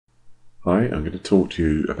Hi, I'm going to talk to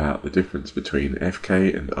you about the difference between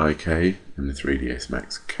FK and IK in the 3ds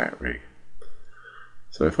Max CATRig.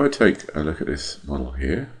 So if I take a look at this model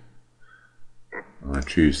here, and I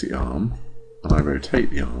choose the arm, and I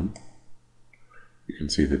rotate the arm, you can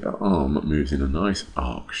see that the arm moves in a nice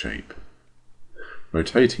arc shape.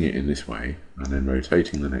 Rotating it in this way, and then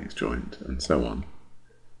rotating the next joint, and so on,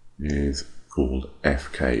 is called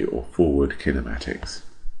FK, or Forward Kinematics.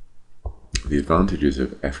 The advantages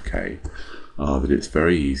of FK are that it's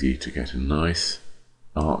very easy to get a nice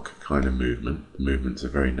arc kind of movement. The movements are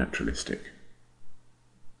very naturalistic.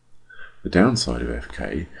 The downside of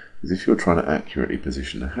FK is if you're trying to accurately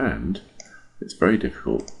position a hand, it's very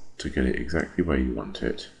difficult to get it exactly where you want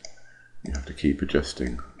it. You have to keep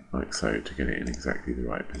adjusting like so to get it in exactly the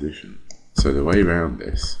right position. So the way around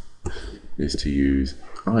this is to use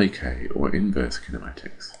IK, or inverse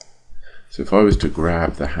kinematics. So if I was to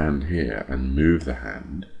grab the hand here and move the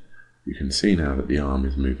hand, you can see now that the arm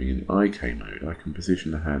is moving in IK mode. I can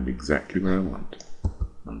position the hand exactly where I want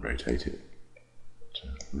and rotate it to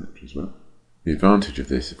match as well. The advantage of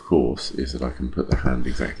this, of course, is that I can put the hand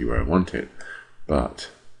exactly where I want it, but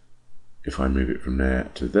if I move it from there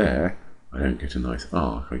to there, I don't get a nice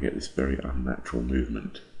arc. I get this very unnatural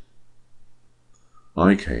movement.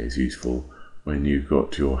 IK is useful when you've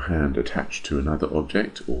got your hand attached to another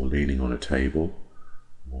object, or leaning on a table,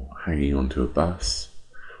 or hanging onto a bus,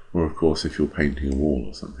 or of course if you're painting a wall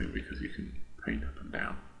or something, because you can paint up and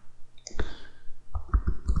down.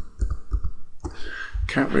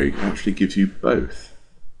 CATRig actually gives you both.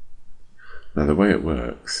 Now the way it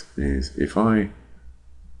works is if I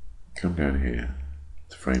come down here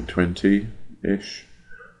to frame 20-ish,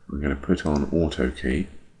 I'm going to put on auto key,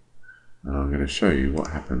 and I'm going to show you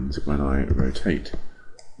what happens when I rotate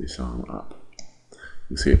this arm up.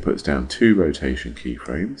 You'll see it puts down 2 rotation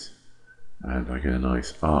keyframes, and I get a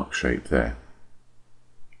nice arc shape there.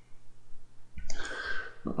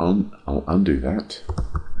 I'll undo that.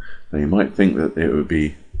 Now you might think that it would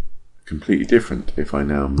be completely different if I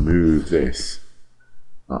now move this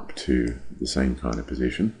up to the same kind of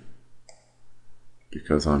position,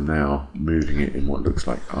 because I'm now moving it in what looks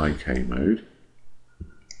like IK mode.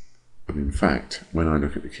 But in fact, when I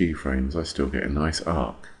look at the keyframes, I still get a nice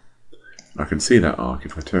arc. I can see that arc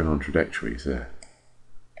if I turn on trajectories there.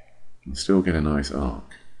 I still get a nice arc,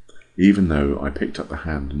 even though I picked up the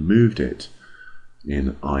hand and moved it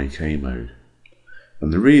in IK mode.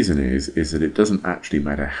 And the reason is that it doesn't actually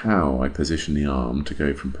matter how I position the arm to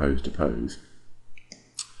go from pose to pose.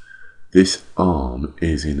 This arm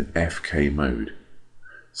is in FK mode.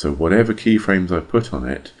 So whatever keyframes I put on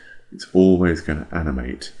it, it's always going to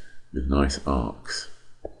animate with nice arcs.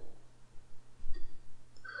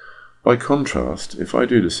 By contrast, if I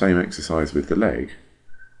do the same exercise with the leg,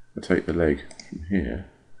 I take the leg from here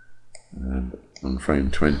and on frame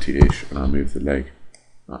 20-ish, and I move the leg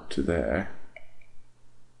up to there,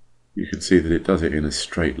 you can see that it does it in a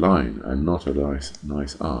straight line and not a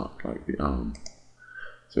nice arc like the arm.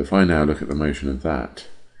 So if I now look at the motion of that,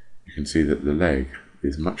 you can see that the leg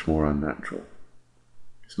is much more unnatural.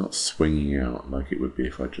 It's not swinging out like it would be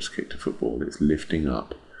if I just kicked a football. It's lifting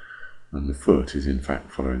up, and the foot is in fact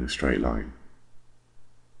following a straight line.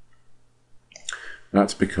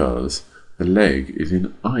 That's because the leg is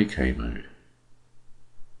in IK mode.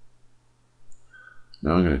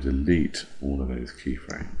 Now I'm going to delete all of those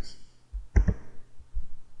keyframes.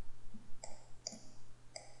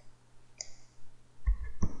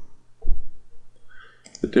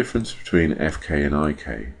 The difference between FK and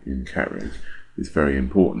IK in CATRig is very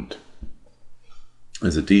important.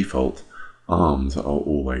 As a default, arms are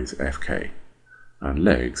always FK and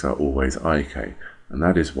legs are always IK, and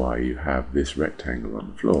that is why you have this rectangle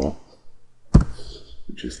on the floor,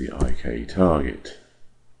 which is the IK target.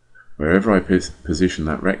 Wherever I position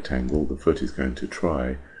that rectangle, the foot is going to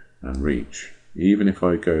try and reach. Even if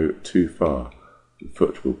I go too far, the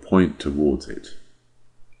foot will point towards it.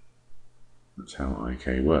 That's how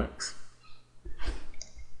IK works.